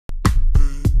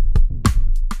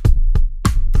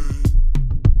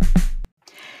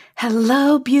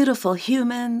Hello, beautiful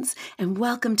humans, and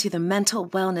welcome to the Mental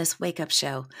Wellness Wake Up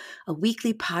Show, a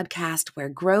weekly podcast where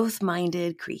growth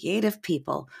minded, creative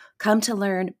people come to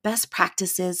learn best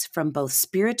practices from both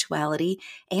spirituality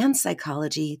and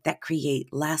psychology that create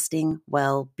lasting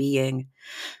well being.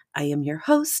 I am your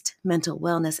host, mental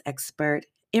wellness expert,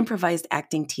 improvised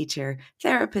acting teacher,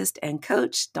 therapist, and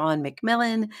coach, Dawn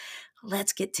McMillan.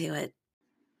 Let's get to it.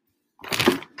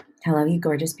 Hello, you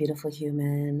gorgeous, beautiful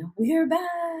human. We're back.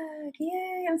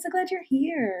 Yay, I'm so glad you're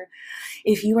here.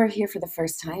 If you are here for the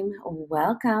first time,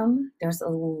 welcome. There's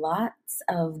lots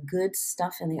of good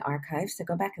stuff in the archives, so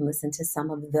go back and listen to some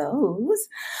of those.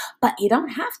 But you don't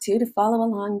have to follow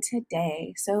along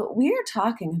today. So we're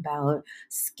talking about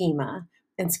schema.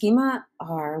 And schema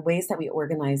are ways that we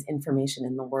organize information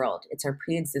in the world. It's our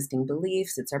pre-existing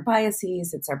beliefs, it's our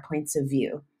biases, it's our points of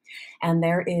view. And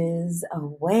there is a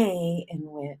way in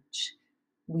which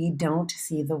we don't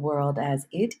see the world as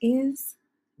it is,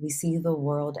 we see the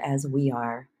world as we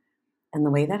are. And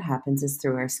the way that happens is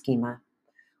through our schema.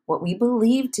 What we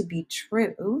believe to be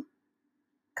true,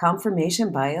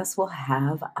 confirmation bias will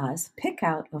have us pick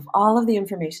out of all of the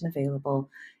information available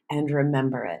and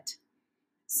remember it.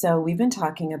 So we've been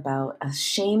talking about a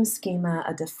shame schema,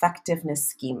 a defectiveness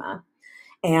schema.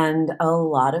 And a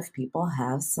lot of people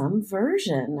have some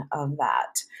version of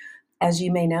that. As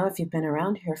you may know, if you've been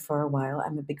around here for a while,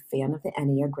 I'm a big fan of the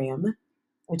Enneagram,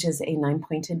 which is a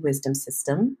 9-pointed wisdom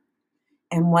system.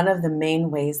 And one of the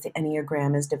main ways the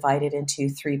Enneagram is divided into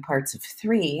 3 parts of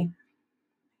 3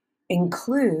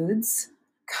 includes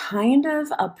kind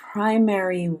of a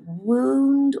primary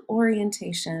wound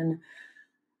orientation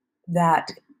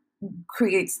that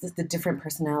creates the different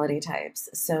personality types.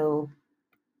 So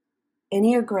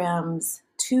Enneagrams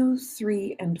 2,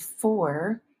 3, and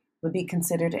 4 would be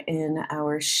considered in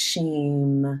our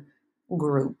shame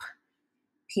group.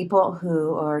 People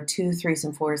who are 2, 3s,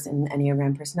 and 4s in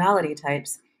Enneagram personality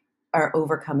types are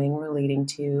overcoming, relating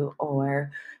to,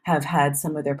 or have had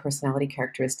some of their personality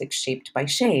characteristics shaped by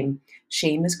shame.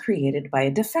 Shame is created by a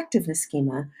defectiveness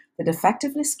schema. The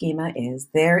defectiveness schema is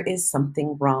there is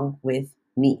something wrong with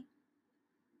me.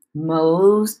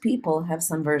 Most people have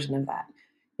some version of that.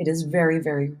 It is very,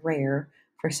 very rare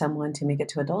for someone to make it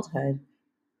to adulthood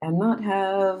and not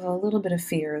have a little bit of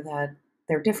fear that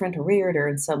they're different or weird or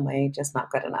in some way just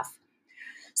not good enough.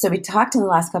 So we talked in the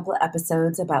last couple of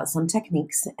episodes about some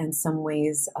techniques and some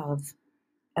ways of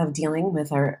dealing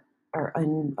with our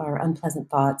unpleasant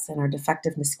thoughts and our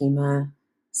defectiveness schema,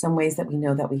 some ways that we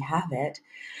know that we have it.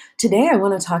 Today I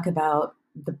want to talk about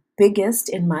the biggest,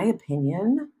 in my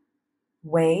opinion,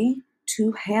 way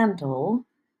to handle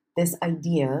this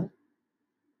idea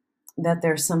that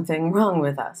there's something wrong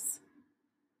with us.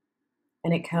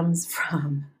 And it comes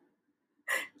from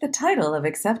the title of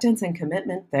Acceptance and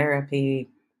Commitment Therapy.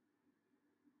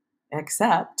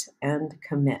 Accept and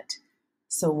commit.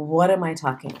 So what am I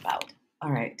talking about?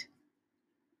 All right.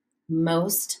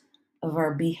 Most of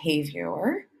our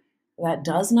behavior that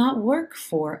does not work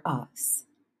for us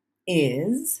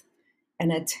is an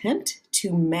attempt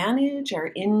to manage our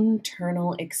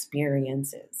internal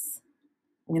experiences.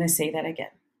 I'm going to say that again.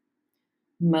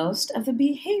 Most of the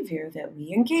behavior that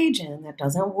we engage in that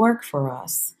doesn't work for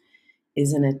us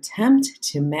is an attempt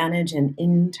to manage an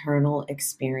internal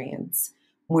experience.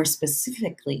 More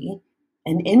specifically,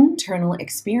 an internal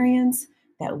experience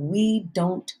that we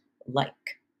don't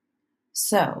like.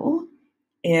 So,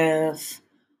 if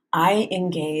I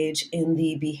engage in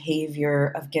the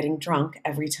behavior of getting drunk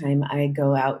every time I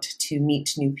go out to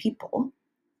meet new people,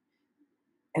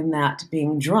 and that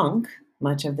being drunk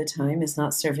much of the time is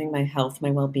not serving my health, my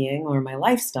well-being, or my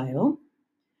lifestyle,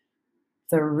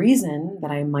 the reason that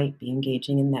I might be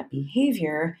engaging in that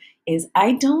behavior is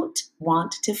I don't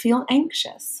want to feel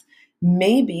anxious.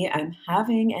 Maybe I'm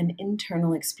having an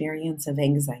internal experience of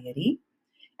anxiety,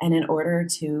 and in order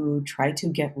to try to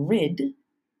get rid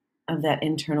of that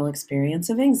internal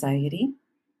experience of anxiety,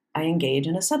 I engage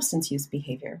in a substance use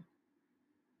behavior.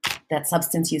 That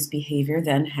substance use behavior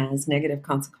then has negative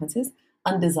consequences,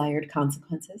 undesired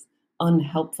consequences,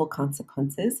 unhelpful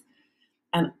consequences.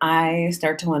 And I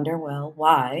start to wonder, well,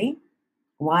 why?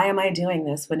 Why am I doing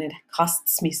this when it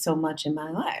costs me so much in my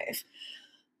life?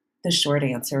 The short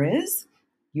answer is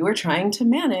you are trying to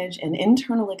manage an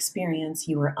internal experience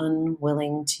you are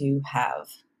unwilling to have.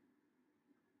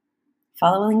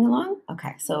 Following along?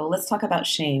 Okay, so let's talk about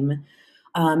shame.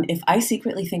 If I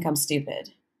secretly think I'm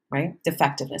stupid, right?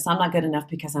 Defectiveness. I'm not good enough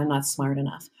because I'm not smart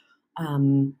enough.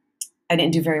 I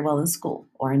didn't do very well in school,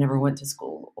 or I never went to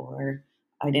school, or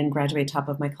I didn't graduate top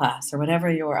of my class, or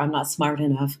whatever your I'm not smart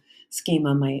enough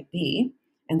schema might be.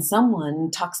 And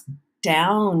someone talks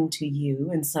down to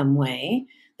you in some way.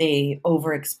 They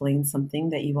over explain something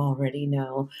that you already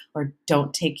know, or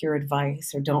don't take your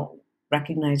advice, or don't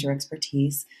recognize your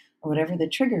expertise, or whatever the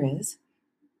trigger is.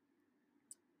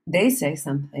 They say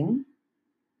something.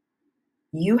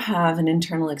 You have an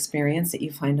internal experience that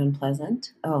you find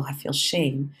unpleasant. Oh, I feel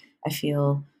shame. I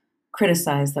feel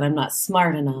criticized that I'm not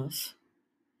smart enough.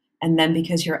 And then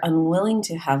because you're unwilling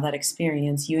to have that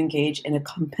experience, you engage in a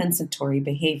compensatory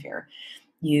behavior.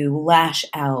 You lash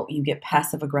out, you get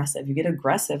passive aggressive, you get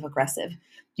aggressive,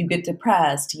 you get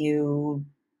depressed, you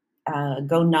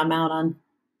go numb out on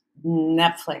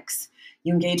Netflix.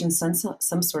 You engage in some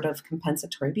sort of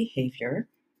compensatory behavior.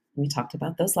 We talked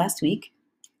about those last week.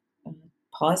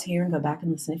 Pause here and go back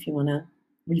and listen if you want to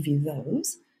review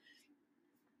those.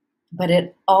 But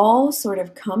it all sort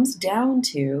of comes down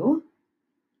to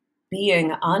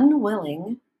being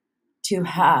unwilling to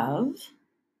have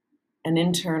an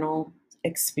internal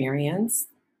experience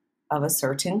of a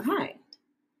certain kind.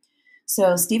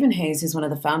 So Stephen Hayes, who's one of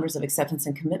the founders of acceptance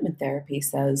and commitment therapy,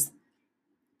 says,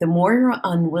 the more you're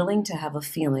unwilling to have a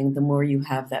feeling, the more you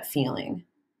have that feeling.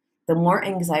 The more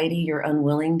anxiety you're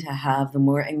unwilling to have, the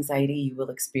more anxiety you will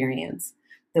experience.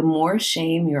 The more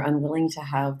shame you're unwilling to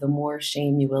have, the more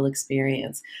shame you will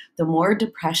experience. The more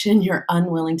depression you're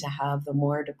unwilling to have, the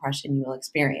more depression you will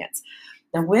experience.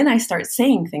 Now, when I start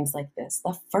saying things like this,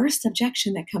 the first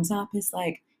objection that comes up is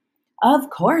like, of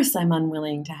course I'm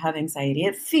unwilling to have anxiety.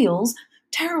 It feels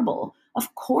terrible.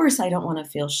 Of course I don't want to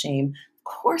feel shame. Of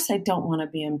course I don't want to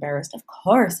be embarrassed. Of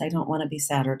course I don't want to be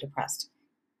sad or depressed.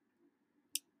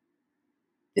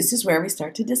 This is where we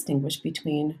start to distinguish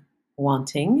between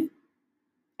wanting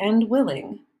and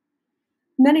willing.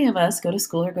 Many of us go to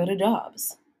school or go to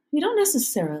jobs. We don't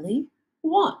necessarily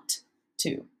want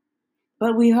to,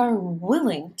 but we are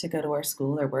willing to go to our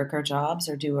school or work our jobs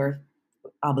or do our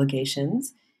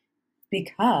obligations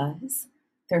because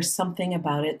there's something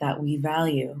about it that we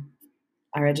value.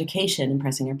 Our education,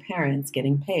 impressing our parents,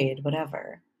 getting paid,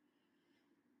 whatever.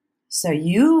 So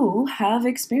you have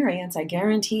experience, I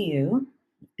guarantee you,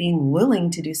 being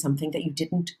willing to do something that you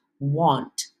didn't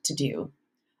want to do.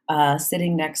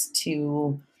 Sitting next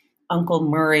to Uncle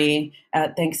Murray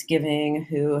at Thanksgiving,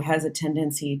 who has a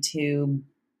tendency to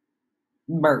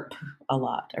burp a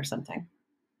lot or something.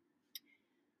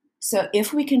 So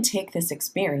if we can take this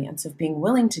experience of being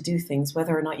willing to do things,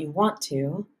 whether or not you want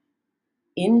to,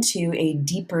 into a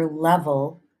deeper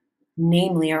level,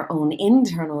 namely our own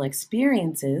internal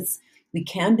experiences, we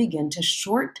can begin to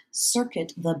short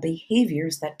circuit the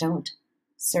behaviors that don't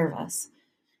serve us.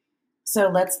 So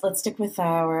let's stick with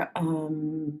our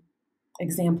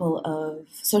example of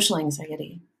social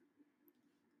anxiety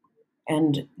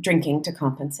and drinking to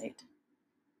compensate.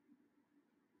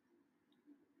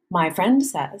 My friend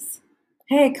says,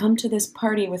 hey, come to this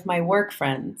party with my work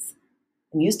friends.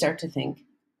 And you start to think,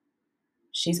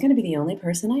 she's going to be the only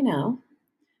person I know.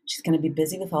 She's going to be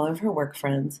busy with all of her work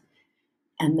friends.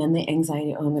 And then the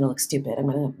anxiety, oh, I'm going to look stupid.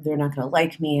 They're not going to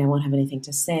like me. I won't have anything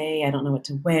to say. I don't know what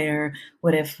to wear.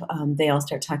 What if they all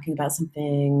start talking about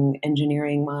something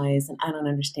engineering-wise and I don't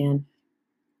understand?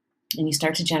 And you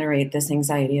start to generate this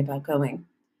anxiety about going.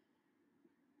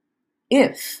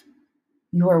 If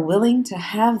you are willing to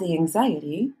have the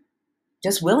anxiety,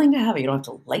 just willing to have it, you don't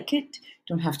have to like it, you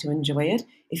don't have to enjoy it.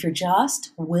 If you're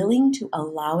just willing to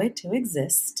allow it to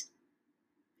exist,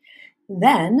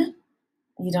 then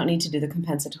you don't need to do the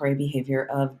compensatory behavior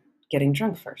of getting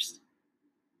drunk first.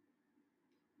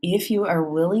 If you are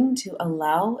willing to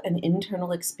allow an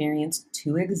internal experience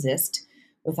to exist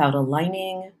without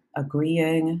aligning,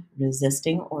 agreeing,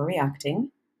 resisting, or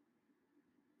reacting,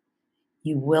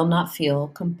 you will not feel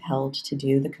compelled to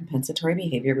do the compensatory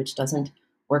behavior, which doesn't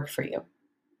work for you.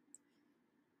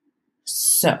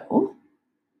 So,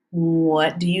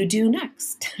 what do you do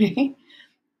next?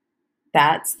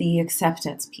 That's the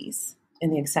acceptance piece in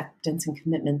the acceptance and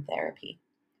commitment therapy.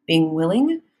 Being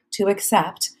willing to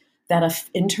accept that an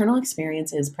internal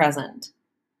experience is present.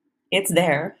 It's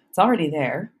there. It's already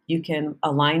there. You can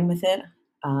align with it.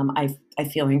 I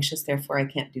feel anxious, therefore I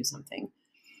can't do something.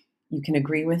 You can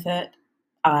agree with it.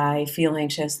 I feel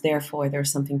anxious, therefore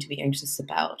there's something to be anxious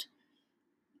about.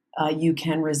 You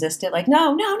can resist it, like, no,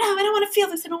 I don't want to feel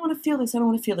this. I don't want to feel this.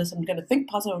 I'm going to think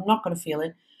positive. I'm not going to feel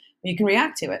it. You can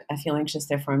react to it. I feel anxious,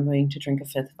 therefore I'm going to drink a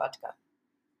fifth of vodka.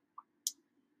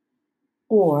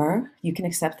 Or you can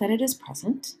accept that it is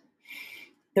present.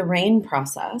 The RAIN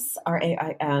process, RAIN,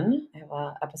 I have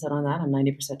an episode on that, I'm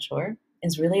 90% sure,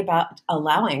 is really about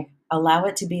allow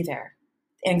it to be there.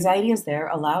 Anxiety is there,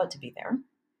 allow it to be there.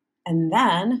 And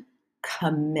then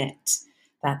commit.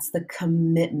 That's the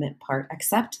commitment part.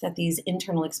 Accept that these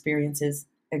internal experiences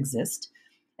exist,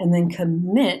 and then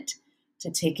commit to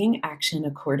taking action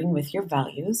according with your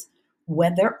values,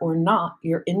 whether or not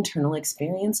your internal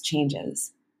experience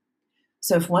changes.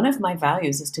 So if one of my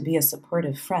values is to be a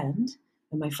supportive friend,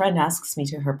 and my friend asks me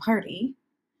to her party,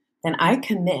 then I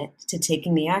commit to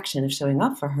taking the action of showing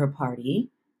up for her party,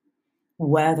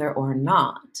 whether or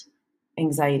not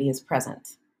anxiety is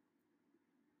present.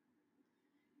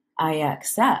 I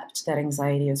accept that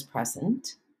anxiety is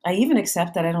present. I even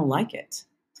accept that I don't like it,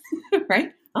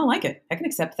 right? I don't like it. I can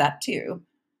accept that too.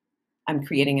 I'm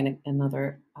creating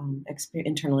another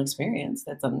internal experience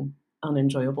that's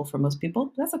unenjoyable for most people.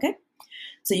 But that's okay.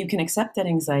 So you can accept that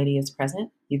anxiety is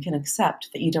present. You can accept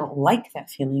that you don't like that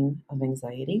feeling of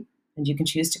anxiety, and you can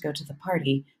choose to go to the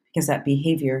party because that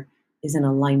behavior is in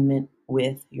alignment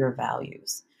with your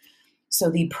values. So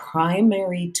the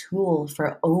primary tool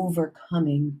for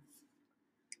overcoming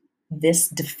this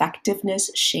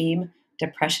defectiveness, shame,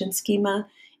 depression schema,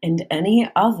 and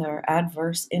any other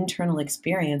adverse internal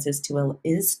experience is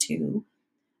to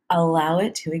allow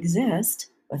it to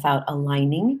exist without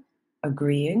aligning,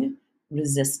 agreeing,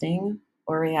 resisting,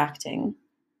 or reacting.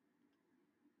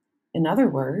 In other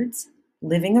words,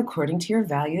 living according to your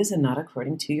values and not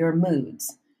according to your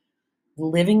moods.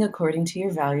 Living according to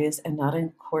your values and not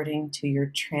according to your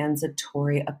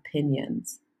transitory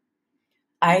opinions.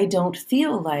 I don't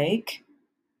feel like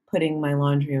putting my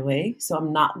laundry away, so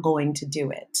I'm not going to do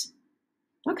it.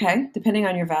 Okay, depending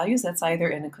on your values, that's either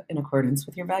in accordance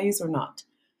with your values or not.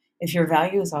 If your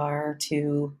values are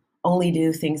to only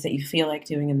do things that you feel like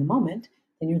doing in the moment,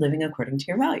 then you're living according to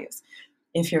your values.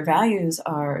 If your values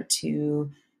are to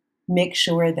make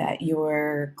sure that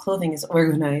your clothing is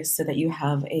organized so that you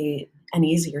have an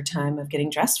easier time of getting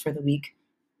dressed for the week,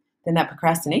 then that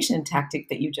procrastination tactic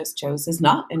that you just chose is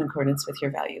not in accordance with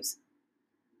your values.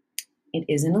 It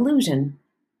is an illusion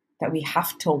that we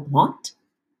have to want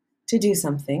to do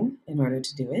something in order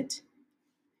to do it.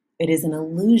 It is an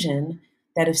illusion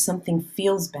that if something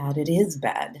feels bad, it is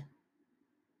bad.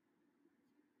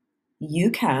 You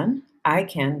can, I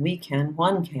can, we can,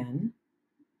 one can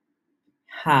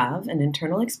have an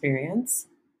internal experience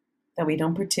that we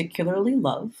don't particularly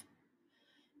love.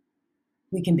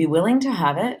 We can be willing to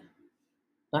have it,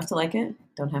 don't have to like it,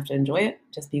 don't have to enjoy it,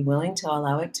 just be willing to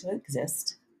allow it to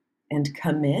exist and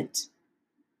commit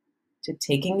to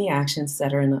taking the actions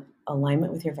that are in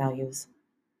alignment with your values,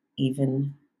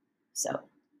 even so.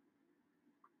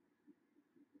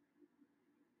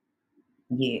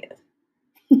 Yeah.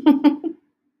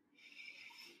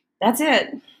 That's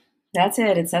it. That's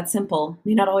it. It's that simple. It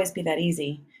may not always be that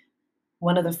easy.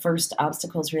 One of the first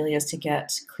obstacles really is to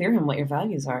get clear on what your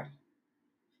values are.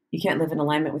 You can't live in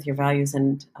alignment with your values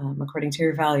and according to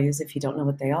your values if you don't know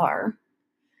what they are.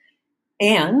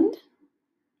 And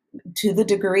to the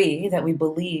degree that we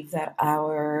believe that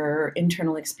our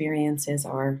internal experiences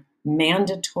are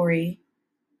mandatory,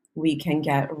 we can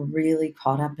get really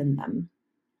caught up in them.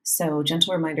 So,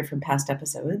 gentle reminder from past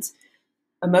episodes,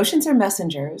 emotions are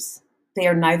messengers. They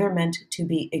are neither meant to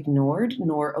be ignored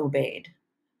nor obeyed.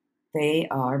 They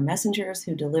are messengers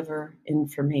who deliver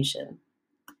information.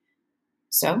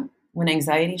 So when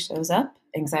anxiety shows up,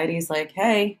 anxiety is like,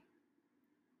 hey,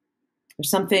 there's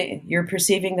something, you're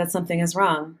perceiving that something is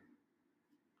wrong.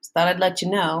 Just thought I'd let you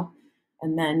know.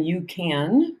 And then you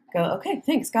can go, okay,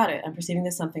 thanks, got it. I'm perceiving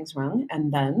that something's wrong.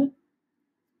 And then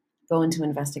go into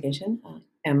investigation.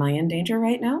 Am I in danger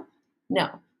right now?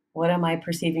 No. What am I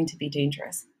perceiving to be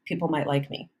dangerous? People might like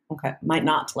me. Okay. Might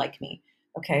not like me.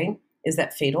 Okay. Is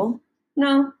that fatal?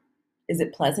 No. Is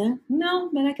it pleasant? No,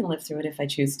 but I can live through it if I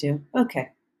choose to. Okay.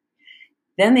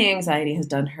 Then the anxiety has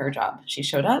done her job. She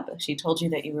showed up. She told you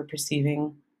that you were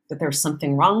perceiving that there was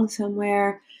something wrong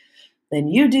somewhere. Then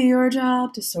you do your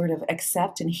job to sort of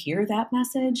accept and hear that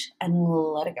message and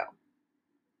let it go.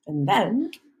 And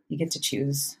then you get to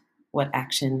choose what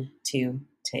action to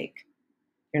take.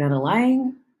 You're not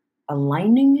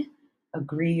aligning,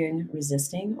 agreeing,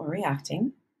 resisting, or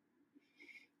reacting.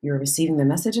 You're receiving the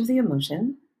message of the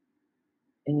emotion,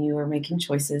 and you are making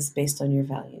choices based on your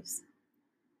values.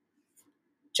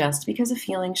 Just because a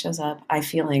feeling shows up, I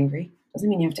feel angry, doesn't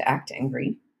mean you have to act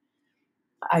angry.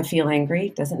 I feel angry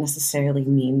doesn't necessarily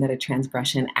mean that a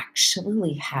transgression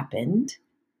actually happened.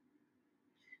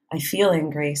 I feel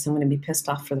angry, so I'm going to be pissed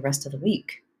off for the rest of the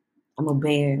week. I'm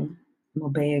obeying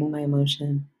my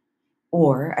emotion.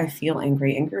 Or I feel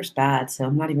angry. Anger is bad, so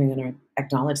I'm not even going to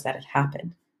acknowledge that it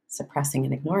happened. Suppressing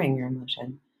and ignoring your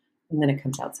emotion. And then it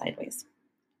comes out sideways.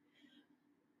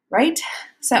 Right?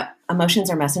 So emotions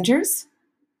are messengers.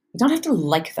 You don't have to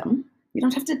like them. You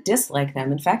don't have to dislike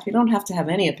them. In fact, we don't have to have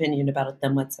any opinion about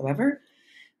them whatsoever.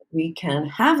 We can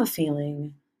have a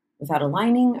feeling without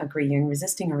aligning, agreeing,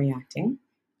 resisting, or reacting.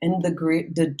 And the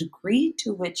degree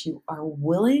to which you are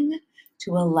willing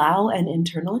to allow an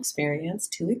internal experience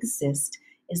to exist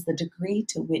is the degree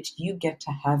to which you get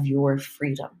to have your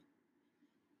freedom.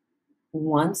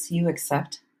 Once you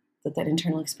accept that that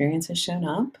internal experience has shown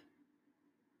up,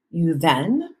 you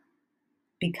then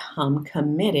become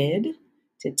committed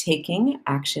to taking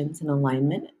actions in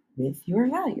alignment with your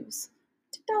values.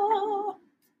 Ta-da!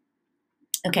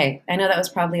 Okay, I know that was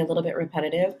probably a little bit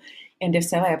repetitive, and if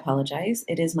so, I apologize.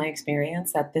 It is my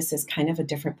experience that this is kind of a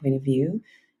different point of view,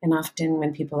 and often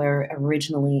when people are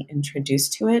originally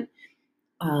introduced to it,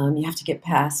 you have to get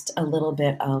past a little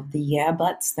bit of the yeah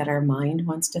buts that our mind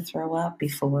wants to throw up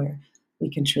before we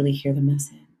can truly hear the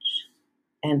message.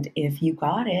 And if you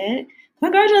got it,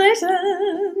 congratulations!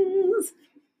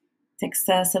 It takes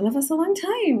some of us a long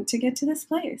time to get to this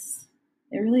place.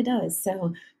 It really does.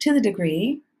 So, to the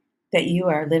degree that you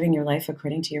are living your life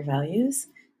according to your values,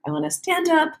 I want to stand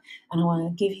up and I want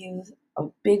to give you a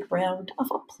big round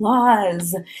of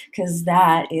applause because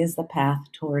that is the path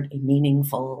toward a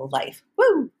meaningful life.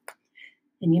 Woo!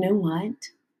 And you know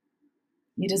what?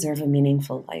 You deserve a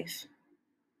meaningful life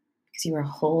because you are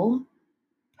whole,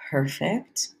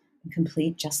 perfect, and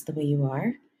complete just the way you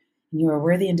are. And you are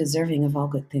worthy and deserving of all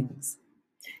good things.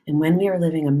 And when we are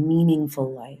living a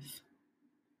meaningful life,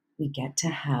 we get to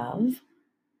have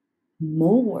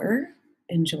more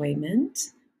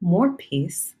enjoyment, more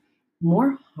peace,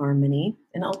 more harmony,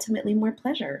 and ultimately more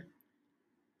pleasure.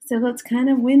 So it's kind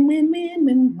of win, win, win,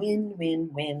 win, win, win,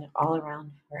 win all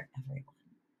around for everyone.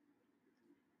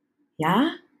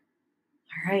 Yeah?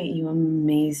 All right, you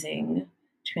amazing,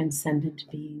 transcendent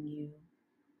being, you.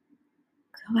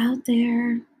 Go out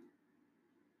there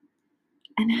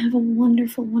and have a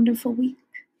wonderful, wonderful week.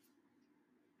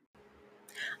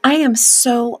 I am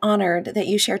so honored that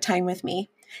you share time with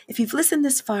me. If you've listened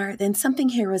this far, then something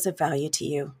here was of value to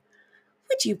you.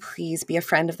 Would you please be a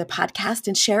friend of the podcast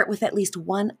and share it with at least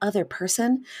one other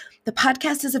person? The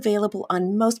podcast is available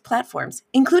on most platforms,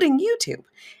 including YouTube,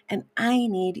 and I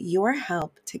need your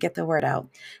help to get the word out.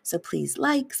 So please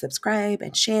like, subscribe,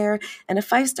 and share, and a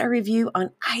 5-star review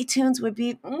on iTunes would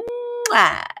be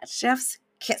chef's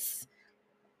kiss.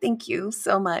 Thank you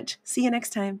so much. See you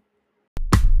next time.